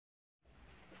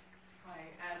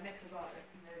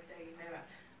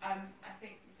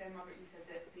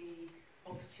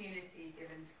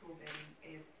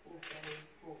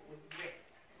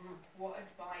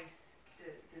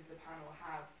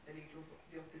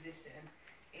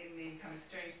the kind of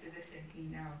strange position he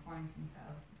now finds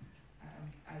himself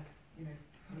as, you know,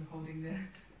 kind of holding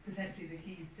potentially the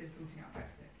keys to sorting out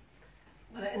Brexit?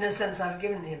 Well, in a sense, I've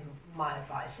given him my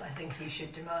advice. I think he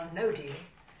should demand no deal.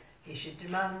 He should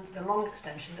demand the long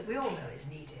extension that we all know is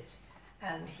needed,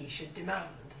 and he should demand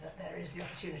that there is the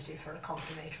opportunity for a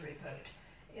confirmatory vote.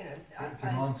 You know,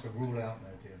 demand to rule out no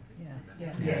deal.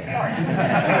 Yeah. Yes, sorry.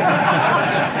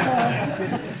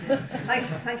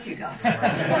 thank you, Gus.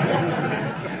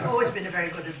 Always been a very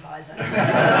good advisor.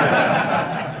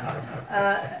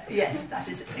 Yes, that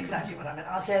is exactly what I meant.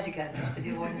 I'll say it again, just for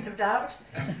the avoidance of doubt.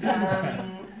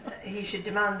 He should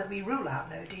demand that we rule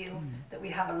out no deal, that we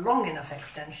have a long enough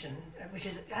extension, which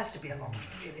has to be a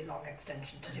really long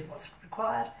extension to do what's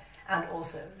required, and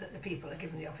also that the people are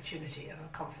given the opportunity of a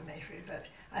confirmatory vote.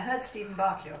 I heard Stephen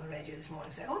Barclay on the radio this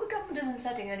morning say, oh, the government isn't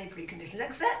setting any preconditions,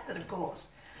 except that, of course,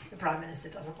 the Prime Minister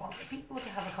doesn't want the people to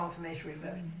have a confirmatory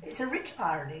vote. It's a rich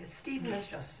irony, as Stephen has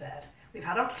just said. We've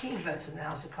had umpteen votes in the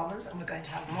House of Commons, and we're going to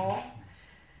have more.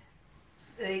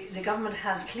 The government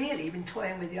has clearly been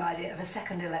toying with the idea of a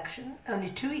second election, only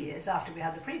 2 years after we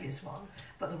had the previous one.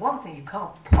 But the one thing you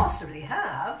can't possibly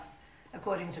have,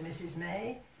 according to Mrs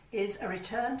May, is a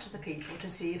return to the people to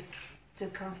see if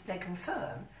they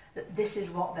confirm that this is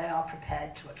what they are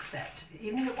prepared to accept.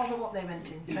 Even if it wasn't what they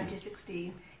meant in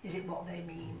 2016, is it what they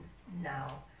mean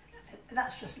now?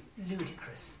 That's just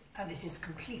ludicrous, and it is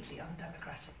completely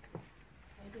undemocratic.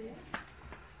 Anybody else?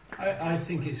 I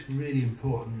think it's really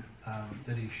important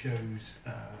that he shows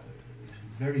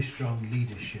very strong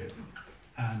leadership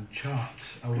and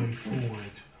charts a way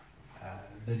forward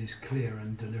that is clear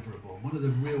and deliverable. One of the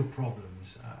real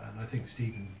problems, and I think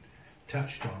Stephen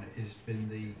touched on it, has been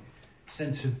the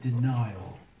sense of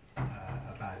denial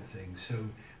about things. So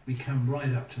we come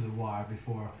right up to the wire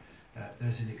before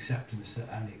there's an acceptance that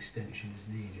an extension is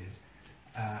needed.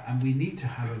 And we need to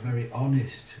have a very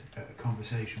honest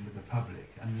conversation with the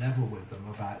public and level with them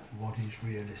about what is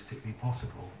realistically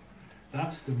possible.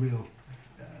 That's the real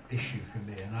issue for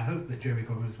me. And I hope that Jeremy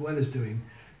Corbyn, as well as doing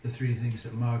the three things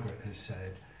that Margaret has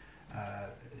said,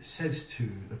 says to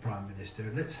the Prime Minister,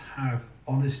 let's have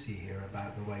honesty here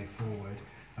about the way forward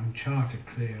and chart a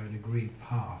clear and agreed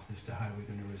path as to how we're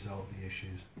going to resolve the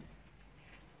issues.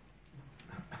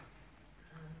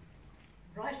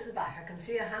 Right at the back, I can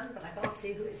see a hand, but I can't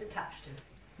see who it's attached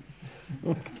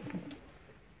to.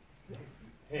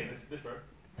 Hey, this row.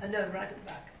 No, right at the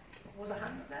back. There was a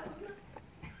hand up there, wasn't it?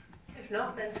 If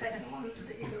not, then take the one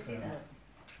that you can see there.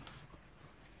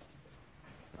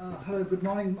 Hello, good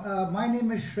morning. My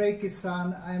name is Shrey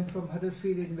Kisan. I'm from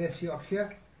Huddersfield in West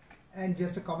Yorkshire, and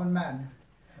just a common man.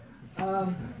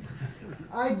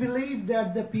 I believe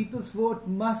that the people's vote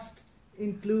must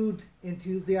include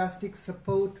enthusiastic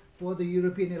support for the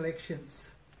European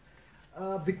elections,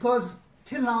 because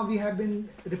till now we have been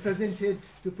represented,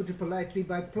 to put it politely,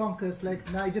 by plonkers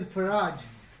like Nigel Farage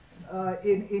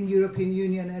in European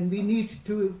Union, and we need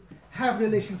to have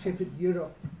relationship with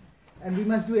Europe, and we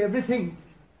must do everything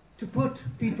to put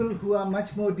people who are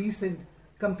much more decent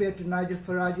compared to Nigel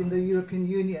Farage in the European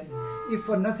Union, if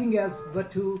for nothing else but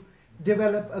to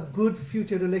develop a good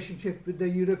future relationship with the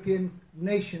European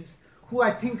nations, who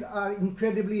I think are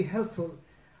incredibly helpful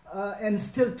and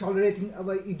still tolerating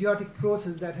our idiotic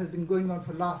process that has been going on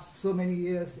for last so many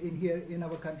years here in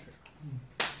our country.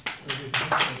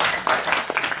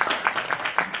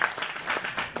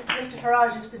 Mr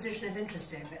Farage's position is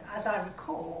interesting. As I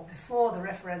recall, before the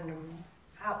referendum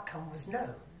outcome was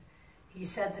known, he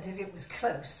said that if it was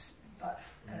close, but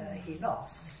he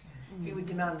lost, he would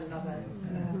demand another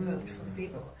vote for the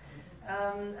people.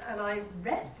 And I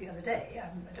read the other day, I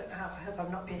don't know how, I hope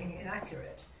I'm not being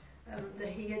inaccurate, that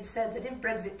he had said that if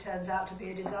Brexit turns out to be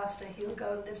a disaster, he'll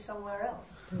go and live somewhere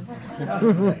else.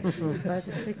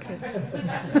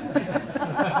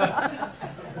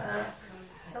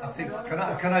 I think,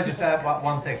 can I just add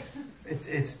one thing?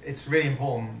 It's really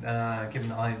important, given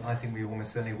that I think we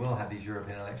almost certainly will have these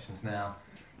European elections now,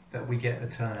 that we get the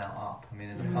turnout up. I mean,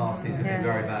 in the past, these have been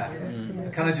very bad.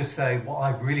 Can I just say, what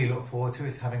I really look forward to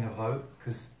is having a vote,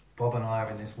 because Bob and I are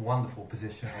in this wonderful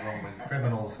position, along with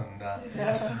criminals and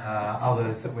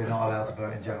others, that we're not allowed to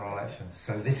vote in general elections.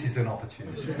 So this is an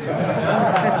opportunity. You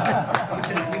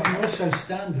can also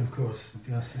stand, of course.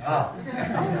 That's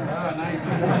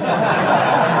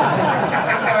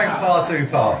going far too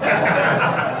far.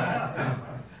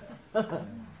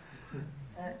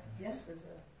 Yes, there's a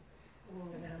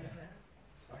woman with a hand up there.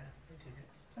 Sorry,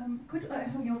 could I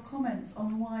have your comment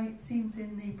on why it seems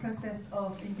in the process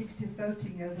of indicative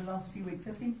voting over the last few weeks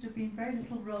there seems to have been very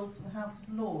little role for the House of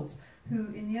Lords,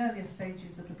 who in the earlier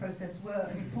stages of the process were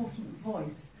an important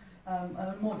voice,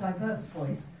 a more diverse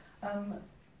voice,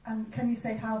 And can you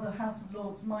say how the House of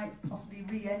Lords might possibly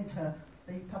re-enter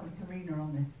the public arena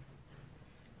on this?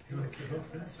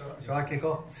 Shall I kick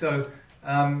off? So,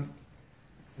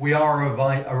 we are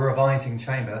a revising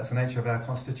chamber. That's the nature of our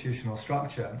constitutional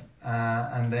structure,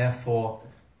 and therefore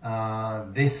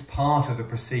this part of the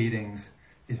proceedings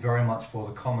is very much for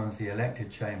the Commons, the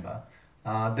elected chamber.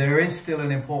 There is still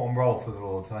an important role for the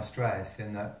Lords, I stress,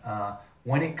 in that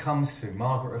when it comes to,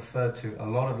 Margaret referred to, a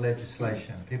lot of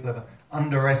legislation, people have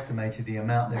underestimated the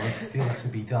amount there is still to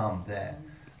be done there.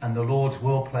 And the Lords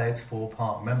will play its full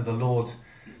part. Remember, the Lords,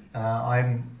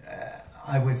 I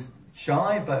was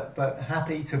shy but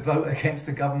happy to vote against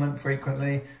the government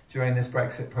frequently during this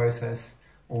Brexit process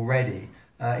already,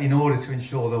 in order to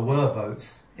ensure there were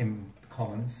votes in the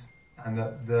Commons and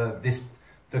that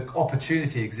the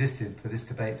opportunity existed for this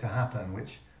debate to happen,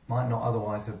 which might not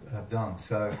otherwise have done.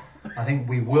 So I think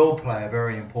we will play a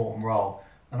very important role.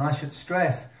 And I should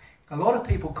stress, a lot of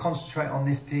people concentrate on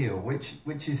this deal,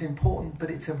 which is important,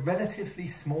 but it's a relatively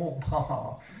small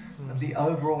part of the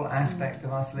overall aspect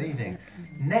of us leaving.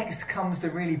 Next comes the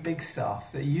really big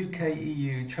stuff, the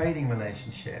UK-EU trading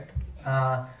relationship.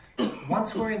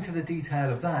 Once we're into the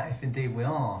detail of that, if indeed we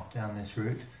are down this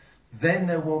route, then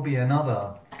there will be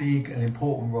another big and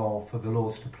important role for the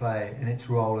Lords to play in its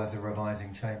role as a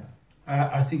revising chamber.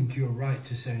 I think you're right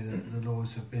to say that the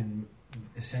Lords have been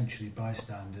essentially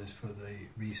bystanders for the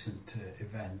recent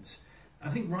events. I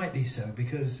think rightly so,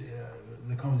 because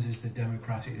the Commons is the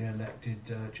democratically elected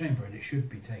chamber and it should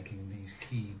be taking these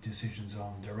key decisions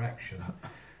on direction.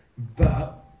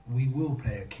 But we will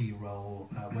play a key role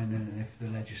when and if the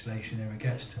legislation ever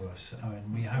gets to us. I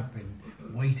mean, we have been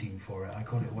waiting for it. I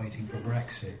call it waiting for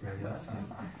Brexit, really.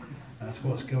 That's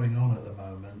what's going on at the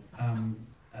moment.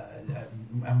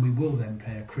 And we will then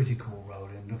play a critical role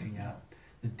in looking at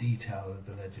the detail of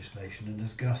the legislation. And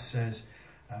as Gus says,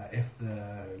 if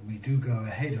we do go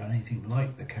ahead on anything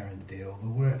like the current deal, the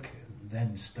work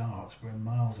then starts. We're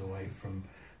miles away from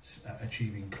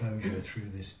achieving closure through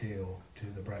this deal to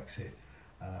the Brexit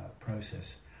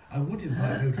process. I would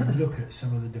invite you to look at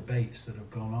some of the debates that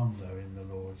have gone on, though, in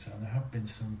the Lords, and there have been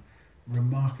some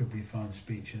remarkably fine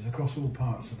speeches across all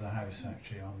parts of the House,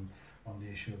 actually, on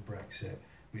the issue of Brexit,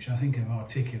 which I think have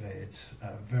articulated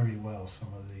very well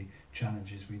some of the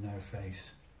challenges we now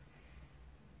face.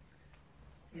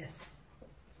 Yes.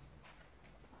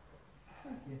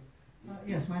 Thank you.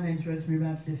 Yes, my name's Rosemary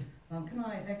Radcliffe. Can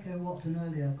I echo what an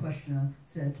earlier questioner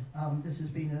said? This has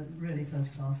been a really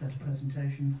first-class set of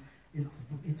presentations.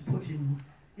 It's put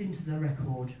into the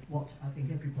record what I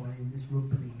think everybody in this room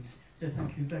believes. So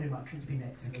thank you very much. It's been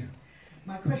excellent.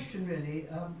 My question really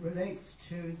relates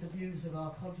to the views of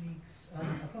our colleagues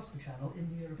across the Channel in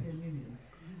the European Union.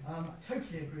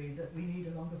 Totally agree that we need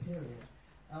a longer period.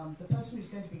 The person who's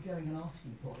going to be going and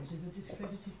asking for it is a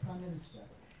discredited Prime Minister.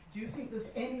 Do you think there's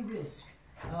any risk,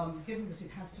 given that it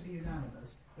has to be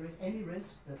unanimous, there is any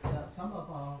risk that some of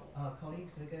our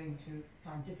colleagues are going to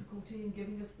find difficulty in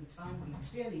giving us the time we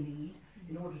clearly need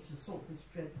in order to sort this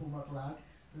dreadful muddle out?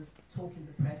 There's talk in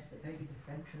the press that maybe the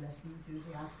French are less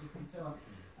enthusiastic and so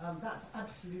on. That's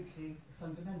absolutely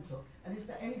fundamental. And is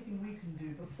there anything we can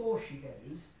do before she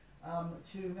goes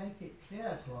to make it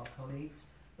clear to our colleagues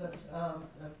that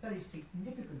a very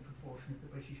significant proportion of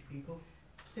the British people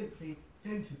simply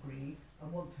don't agree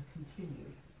and want to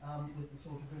continue with the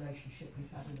sort of relationship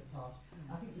we've had in the past?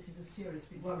 I think this is a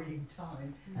seriously worrying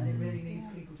time, and it really needs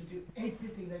people to do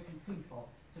everything they can think of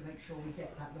to make sure we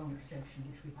get that long extension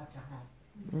which we had to have.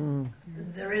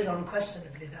 There is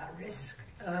unquestionably that risk,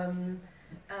 and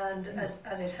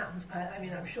as it happens, I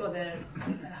mean, I'm sure they're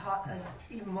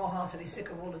even more heartily sick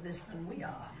of all of this than we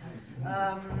are.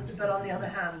 But on the other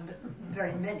hand,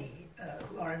 very many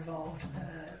who are involved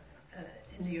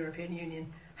in the European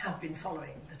Union have been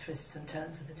following the twists and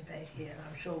turns of the debate here, and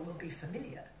I'm sure will be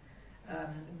familiar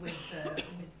with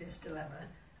this dilemma.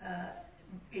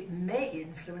 It may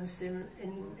influence them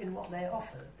in what they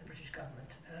offer the British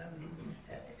government.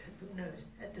 Who knows?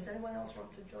 Does anyone else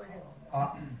want to join in on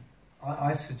this?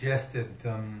 I suggested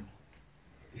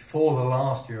before the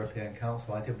last European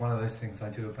Council, I did one of those things I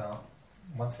do about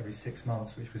once every 6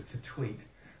 months, which was to tweet.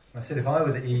 And I said if I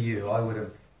were the EU, I would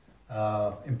have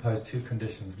imposed 2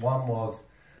 conditions. One was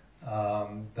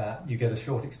that you get a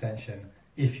short extension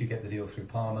if you get the deal through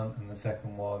Parliament, and the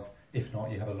second was, if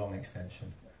not, you have a long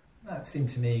extension. That seemed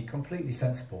to me completely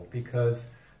sensible, because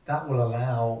that will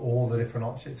allow all the different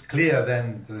options. It's clear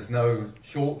then there's no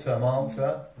short-term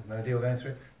answer, there's no deal going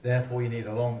through, therefore you need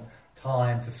a long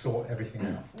time to sort everything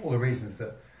out, for all the reasons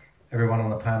that everyone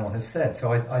on the panel has said.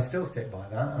 So I still stick by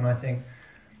that, and I think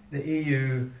the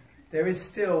EU, there is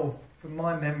still from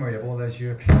my memory of all those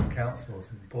European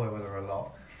councils, and boy, were there a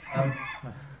lot,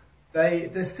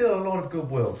 there's still a lot of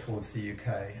goodwill towards the UK,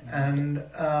 and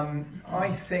I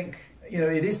think, you know,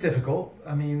 it is difficult.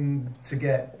 I mean, to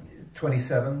get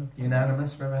 27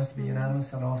 unanimous, remember it has to be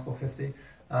unanimous on Article 50,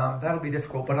 that'll be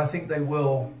difficult, but I think they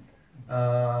will,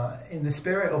 in the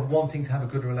spirit of wanting to have a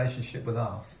good relationship with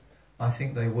us, I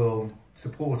think they will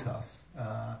support us.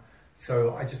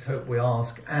 So I just hope we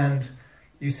ask. And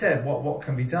you said, what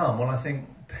can be done? Well, I think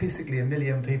basically 1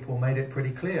 million people made it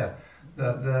pretty clear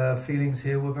that the feelings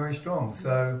here were very strong.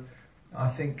 So I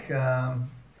think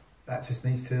that just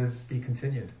needs to be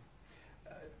continued.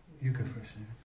 You go first.